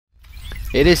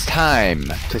It is time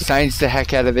to science the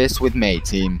heck out of this with May,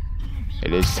 team.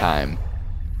 It is time.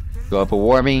 Global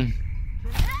warming.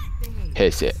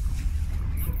 Piss it.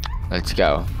 Let's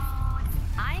go.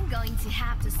 I'm going to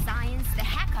have to science the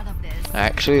heck out of this.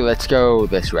 Actually, let's go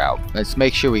this route. Let's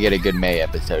make sure we get a good May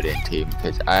episode in, team.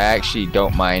 Because I actually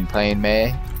don't mind playing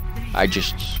May. I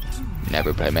just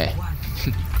never play May.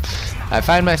 I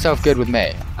find myself good with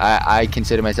May. I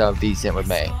consider myself decent with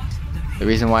May. The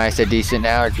reason why I said decent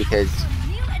now is because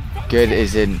good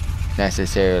isn't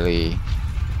necessarily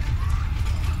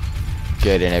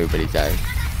good in everybody's eyes.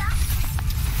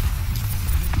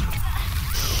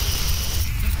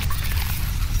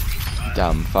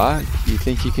 Dumb fuck. You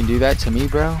think you can do that to me,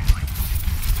 bro?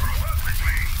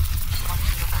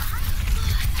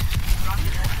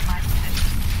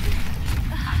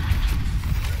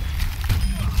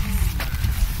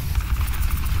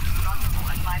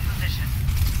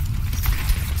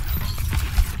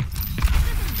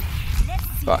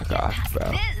 Fuck off,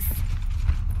 bro.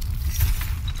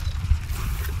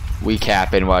 We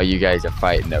capping while you guys are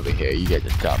fighting over here. You guys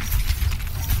are dumb.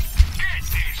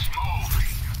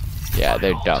 Yeah,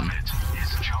 they're dumb.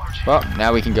 Well,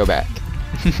 now we can go back.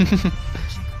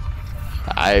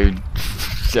 I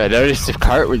noticed the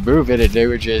cart was moving and they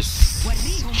were just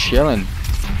chilling.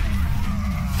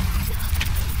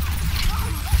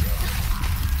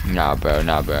 Nah, bro,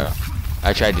 nah, bro.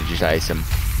 I tried to just ice him.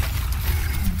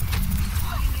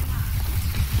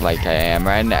 Like I am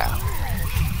right now.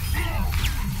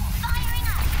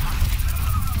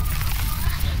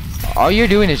 All you're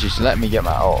doing is just letting me get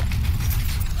my ult.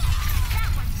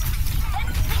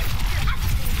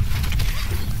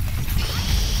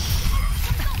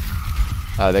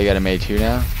 Oh, they got a May 2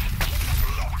 now?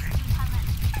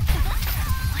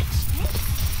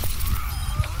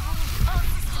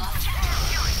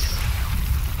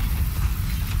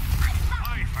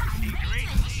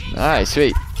 Alright,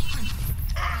 sweet.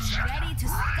 Ready to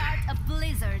start a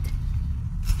blizzard.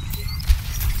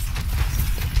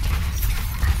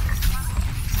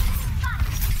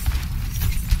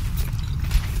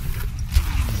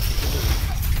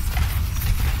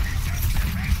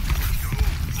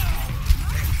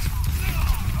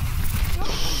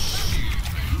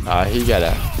 He got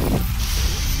a...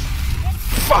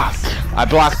 Fuck! I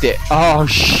blocked it. Oh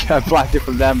shit, I blocked it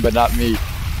from them, but not me.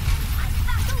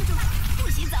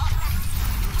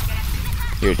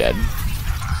 You're dead.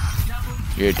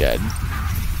 You're dead.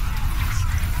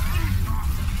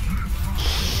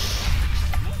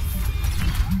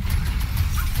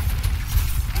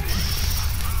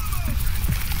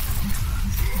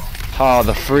 Oh,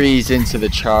 the freeze into the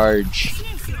charge.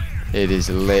 It is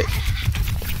lit.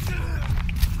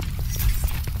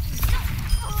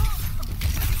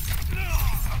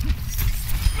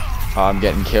 Oh, I'm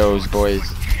getting kills, boys.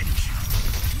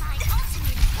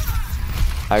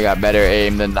 I got better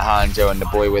aim than the Hanzo and the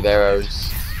boy with arrows.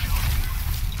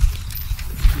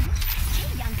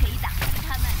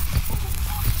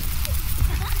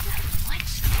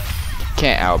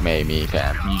 Can't outmay me,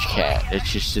 fam. You can't.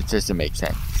 It's just, it doesn't make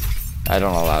sense. I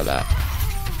don't allow that.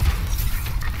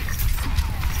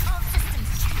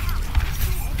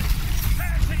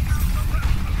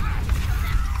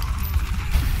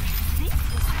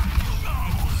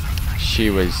 She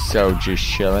was so just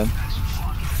chilling.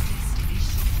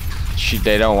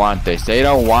 They don't want this. They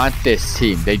don't want this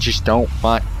team. They just don't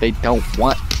want. They don't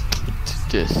want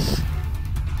this.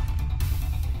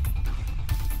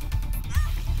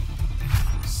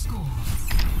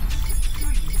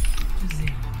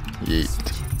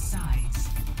 Yeet.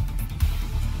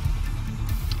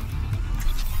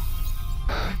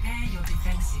 Prepare your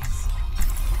defenses.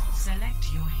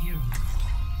 Select your hero.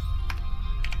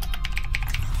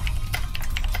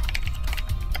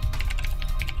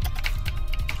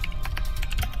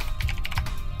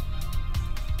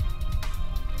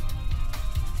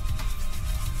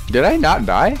 Did I not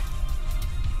die?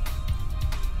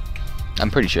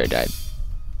 I'm pretty sure I died.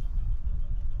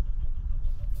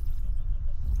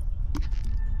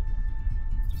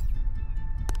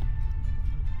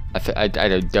 I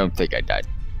don't think I died.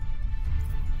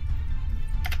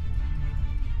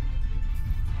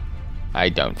 I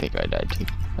don't think I died too.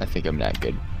 I think I'm that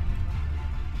good.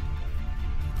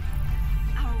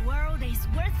 Our world is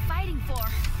worth fighting for.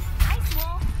 Ice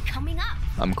wall coming up.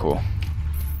 I'm cool.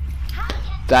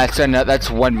 That's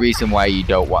one reason why you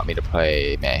don't want me to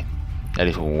play May. That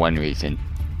is one reason.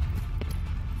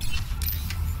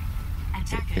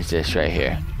 Is this right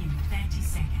here?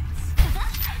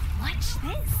 Watch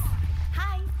this.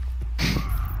 Hi.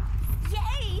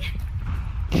 Yay.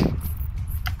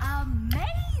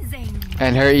 Amazing.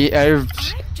 And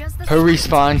her Her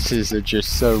responses are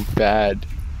just so bad.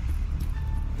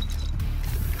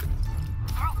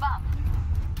 Group up.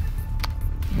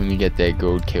 When you get their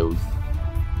gold kills. 5,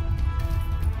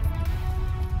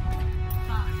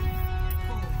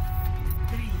 4,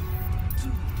 3, 2,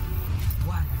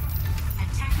 1.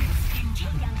 Attackers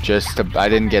incoming. Just to, I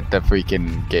didn't get the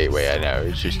freaking gateway, I know.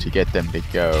 It's just to get them to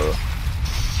go.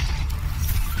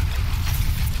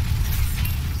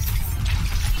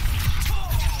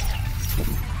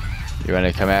 You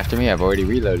wanna come after me? I've already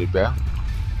reloaded, bro.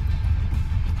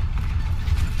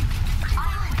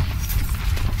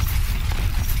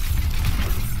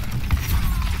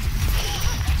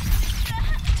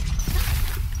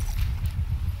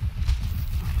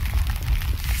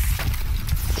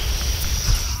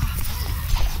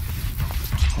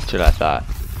 That's what I thought.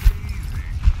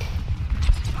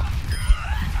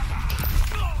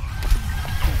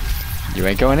 You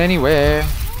ain't going anywhere.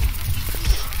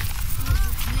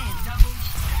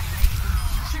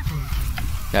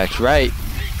 That's right.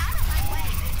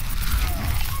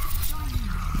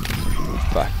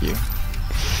 Fuck you.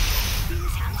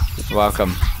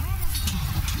 Welcome.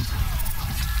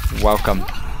 Welcome.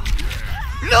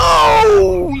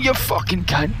 No! You fucking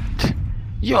cunt.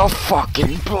 You're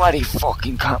fucking bloody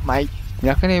fucking cunt, mate.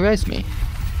 You're not gonna erase me.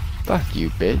 Fuck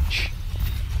you, bitch.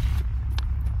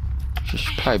 She's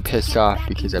probably pissed off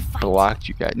because I blocked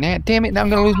you guys. Nah, damn it, now I'm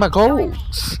gonna lose my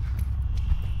goals.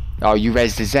 Oh, you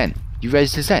raised the Zen. You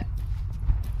raised the Zen.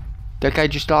 That guy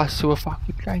just lost to a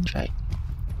fucking guy.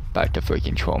 About to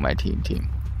freaking troll my team.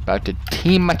 About to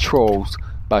team my trolls.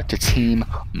 About to team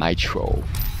my troll.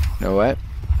 You know what?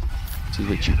 This is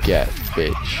what you get,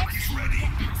 bitch.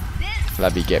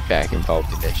 Let me get back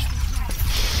involved in this.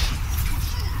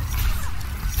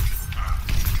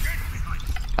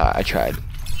 I tried.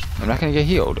 I'm not gonna get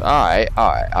healed. Alright.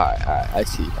 I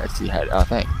see how. Oh,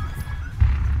 thanks.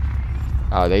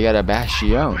 Oh, they got a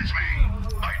Bastion.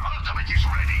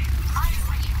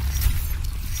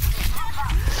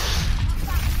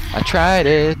 I tried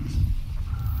it. Ready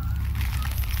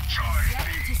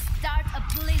to start a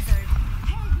blizzard.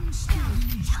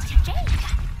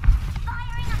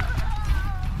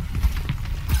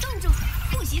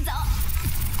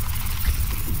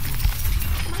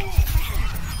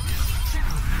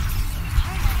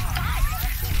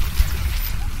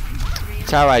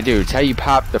 That's how I do. It's how you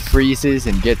pop the freezes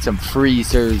and get some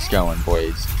freezers going,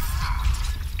 boys.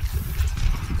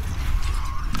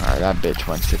 Alright, that bitch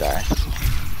wants to die.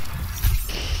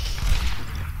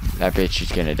 That bitch is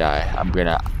gonna die. I'm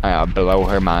gonna blow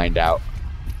her mind out.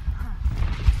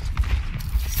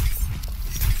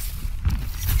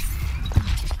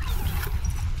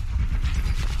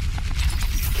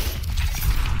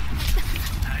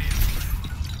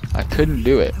 I couldn't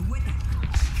do it.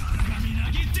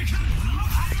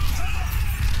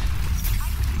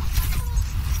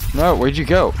 No, where'd you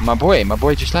go? My boy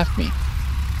just left me.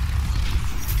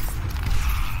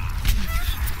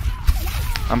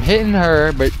 I'm hitting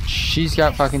her, but she's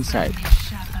got fucking sniped.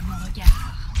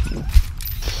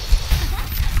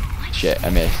 Shit, I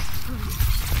missed.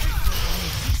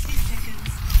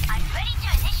 I'm ready to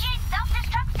initiate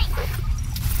self-destructing.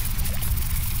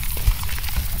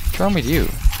 What's wrong with you?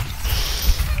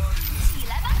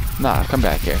 Nah, come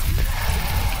back here.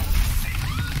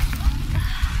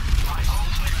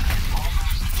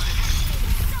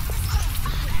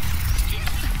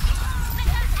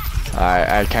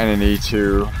 I kinda need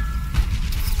to...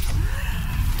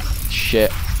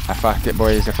 Shit. I fucked it,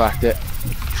 boys. I fucked it.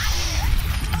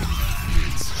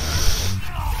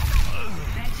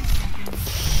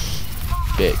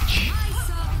 Bitch.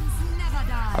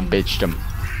 I bitched him.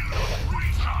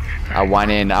 I want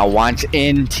in. I want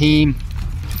in, team.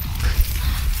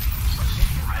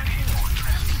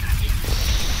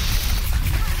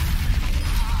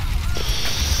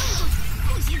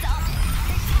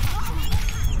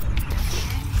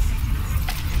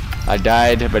 I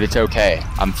died, but it's okay.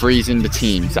 I'm freezing the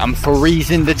teams. I'm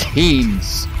freezing the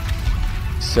teams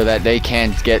so that they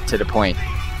can't get to the point.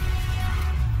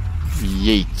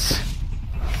 Yeet.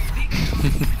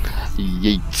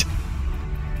 Yeet.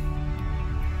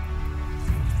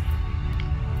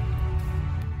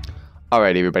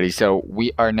 Alright, everybody, so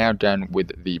we are now done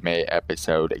with the May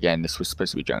episode. Again, this was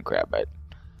supposed to be Junkrat, but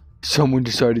someone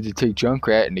decided to take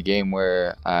Junkrat in the game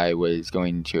where I was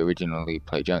going to originally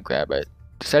play Junkrat, but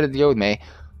decided to go with May.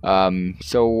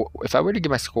 So if I were to give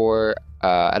my score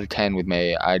out of 10 with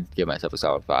May, I'd give myself a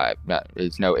solid 5.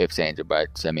 There's no ifs, ands, or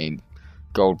buts. I mean,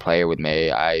 gold player with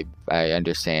May. I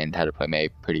understand how to play May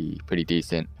pretty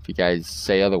decent. If you guys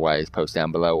say otherwise, post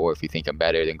down below, or if you think I'm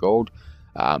better than gold,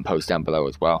 post down below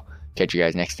as well. Catch you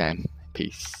guys next time.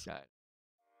 Peace.